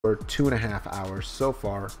for 2.5 hours so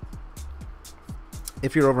far.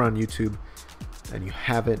 If you're over on YouTube and you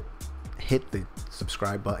haven't hit the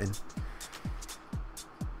subscribe button,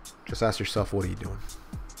 just ask yourself, what are you doing?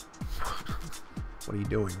 What are you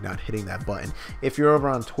doing not hitting that button? If you're over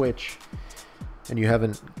on Twitch and you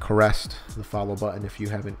haven't caressed the follow button, if you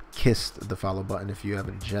haven't kissed the follow button, if you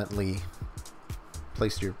haven't gently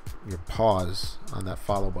placed your paws on that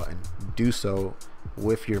follow button, do so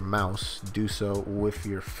with your mouse, do so with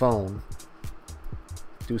your phone,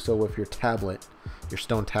 do so with your tablet, your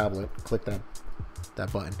stone tablet. Click that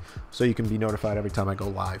button so you can be notified every time I go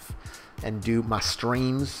live and do my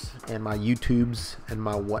streams and my YouTubes and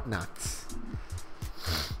my whatnots.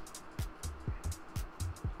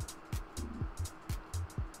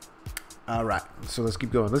 All right, so let's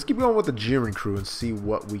keep going. Let's keep going with the Jiren crew and see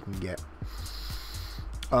what we can get.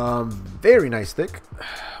 Very nice thick,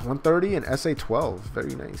 130 and SA12.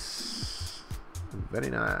 Very nice, very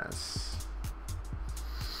nice.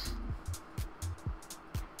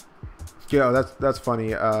 Yeah, that's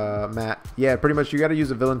funny, Matt. Yeah, pretty much you got to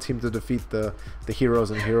use a villain team to defeat the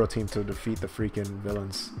heroes and hero team to defeat the freaking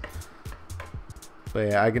villains.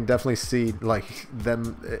 But yeah, I can definitely see like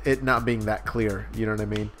it not being that clear. You know what I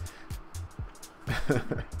mean?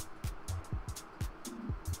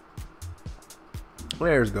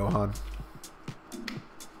 There's Gohan.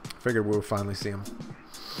 Figured we would finally see him.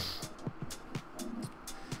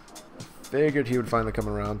 Figured he would finally come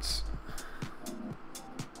around.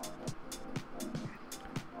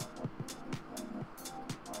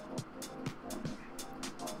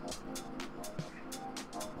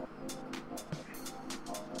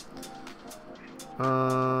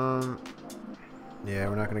 Yeah,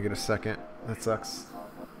 we're not gonna get a second. That sucks.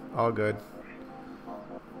 All good.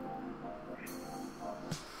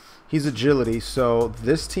 He's agility, so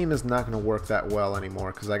this team is not going to work that well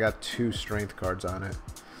anymore because I got 2 strength cards on it.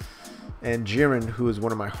 And Jiren, who is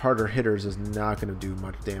one of my harder hitters, is not going to do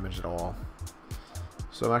much damage at all.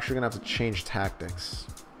 So I'm actually going to have to change tactics.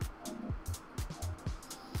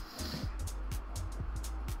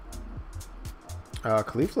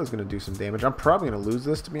 Caulifla is going to do some damage. I'm probably going to lose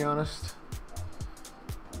this, to be honest.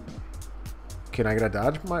 Can I get a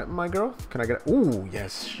dodge, my girl? Can I get a... Ooh,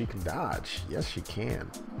 yes, she can dodge. Yes, she can.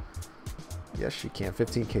 Yes, she can.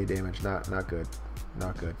 15k damage. Not good.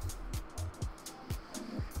 Not good.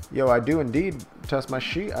 Yo, I do indeed test my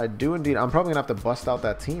sheet. I do indeed. I'm probably going to have to bust out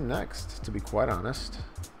that team next, to be quite honest.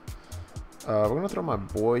 We're going to throw my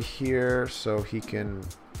boy here so he can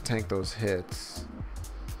tank those hits.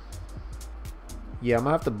 Yeah, I'm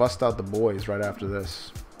going to have to bust out the boys right after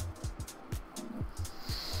this.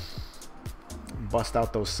 Bust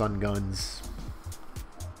out those sun guns.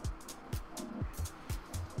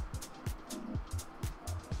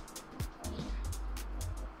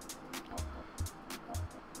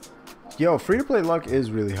 Yo, free-to-play luck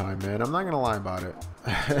is really high, man. I'm not gonna lie about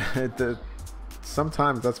it.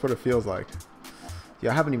 Sometimes that's what it feels like.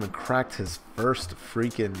 Yo, I haven't even cracked his first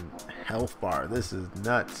freaking health bar. This is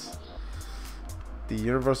nuts. The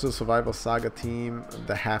Universal Survival Saga team,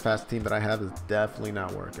 the half-ass team that I have, is definitely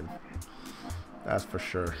not working. That's for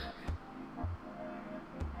sure.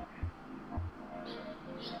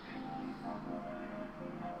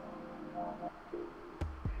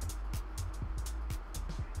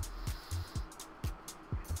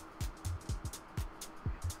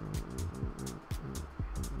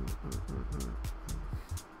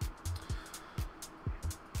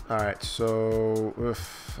 Alright, so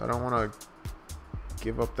I don't want to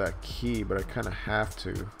give up that key, but I kind of have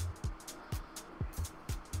to.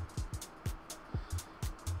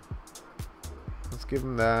 Let's give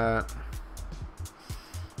him that.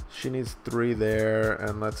 She needs 3 there,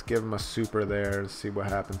 and let's give him a super there and see what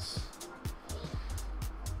happens.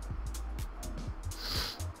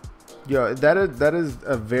 Yo, that is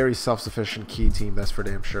a very self-sufficient key team, that's for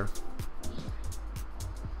damn sure.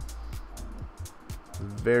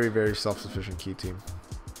 Very, very self-sufficient key team.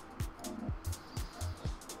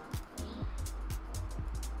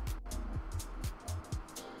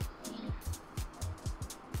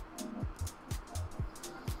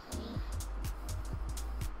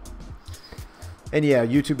 And yeah,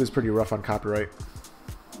 YouTube is pretty rough on copyright.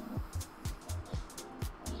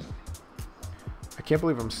 I can't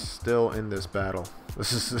believe I'm still in this battle.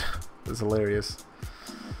 This is hilarious.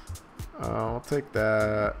 I'll take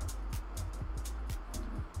that.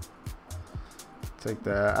 Take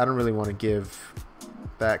that. I don't really want to give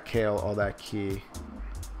that Kale all that key.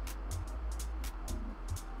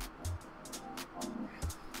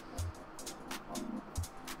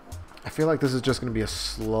 I feel like this is just going to be a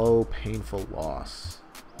slow, painful loss.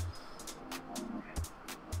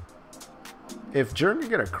 If Jiren could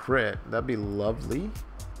get a crit, that'd be lovely.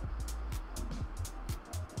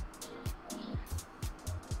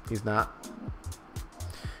 He's not.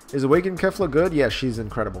 Is Awakened Kefla good? Yeah, she's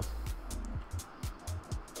incredible.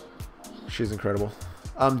 She's incredible.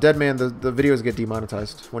 Dead Man, the videos get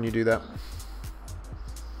demonetized when you do that.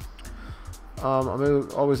 I'm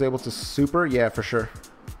always able to super. Yeah, for sure.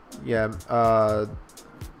 Yeah.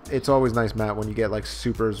 It's always nice, Matt, when you get like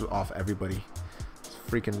supers off everybody. It's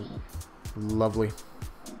freaking lovely.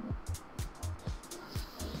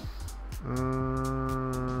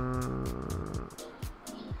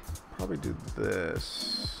 Probably do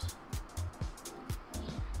this.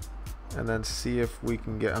 And then see if we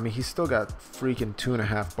can get... I mean, he's still got freaking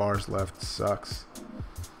 2.5 bars left. Sucks.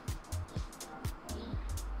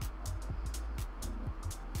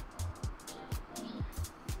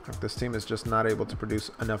 This team is just not able to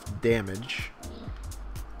produce enough damage.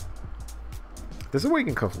 This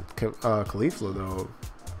Awakened Caulifla, though,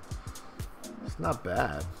 it's not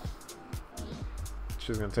bad.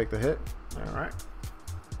 She's going to take the hit. All right.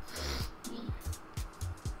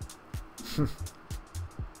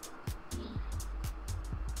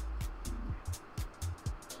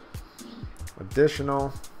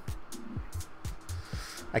 Additional.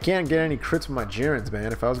 I can't get any crits with my Jirens,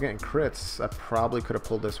 man. If I was getting crits, I probably could have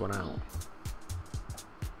pulled this one out.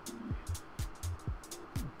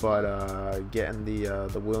 But getting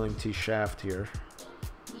the Willing T shaft here.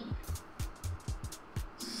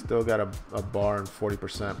 Still got a bar and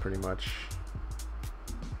 40% pretty much.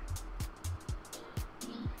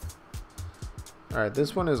 Alright,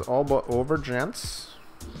 this one is all but over, gents.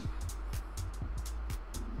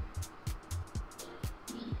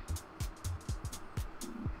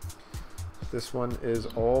 This one is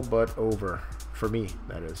all but over. For me,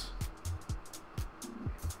 that is.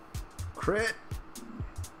 Crit!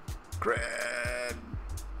 Crit!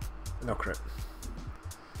 No crit.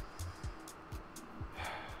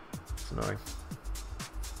 It's annoying.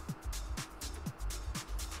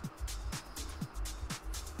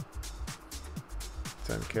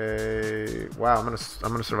 $10K. Wow, I'm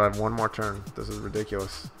gonna survive one more turn. This is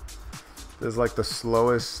ridiculous. This is like the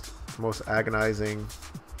slowest, most agonizing.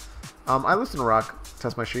 I listen to Rock,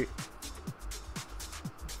 test my sheet.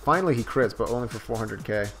 Finally he crits, but only for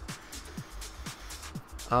 400K.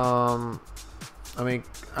 I mean,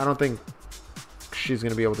 I don't think she's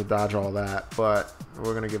gonna be able to dodge all that, but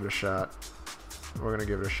we're gonna give it a shot. We're gonna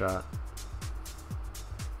give it a shot.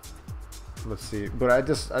 Let's see. But I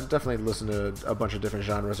definitely listen to a bunch of different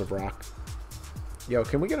genres of rock. Yo,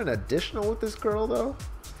 can we get an additional with this girl though?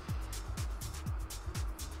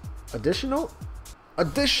 Additional?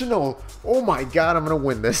 Additional! Oh my god, I'm gonna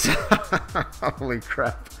win this. Holy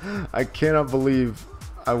crap. I cannot believe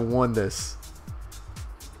I won this.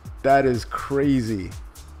 That is crazy.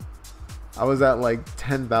 I was at like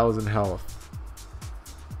 10,000 health.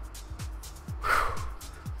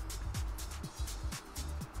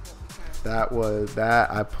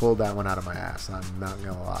 I pulled that one out of my ass. I'm not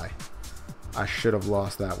gonna lie. I should have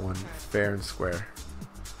lost that one fair and square.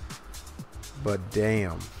 But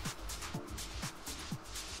damn.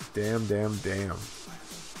 Damn.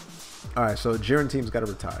 Alright, so Jiren team's got to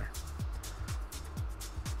retire.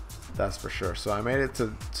 That's for sure. So I made it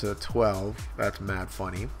to 12. That's mad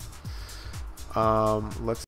funny. Let's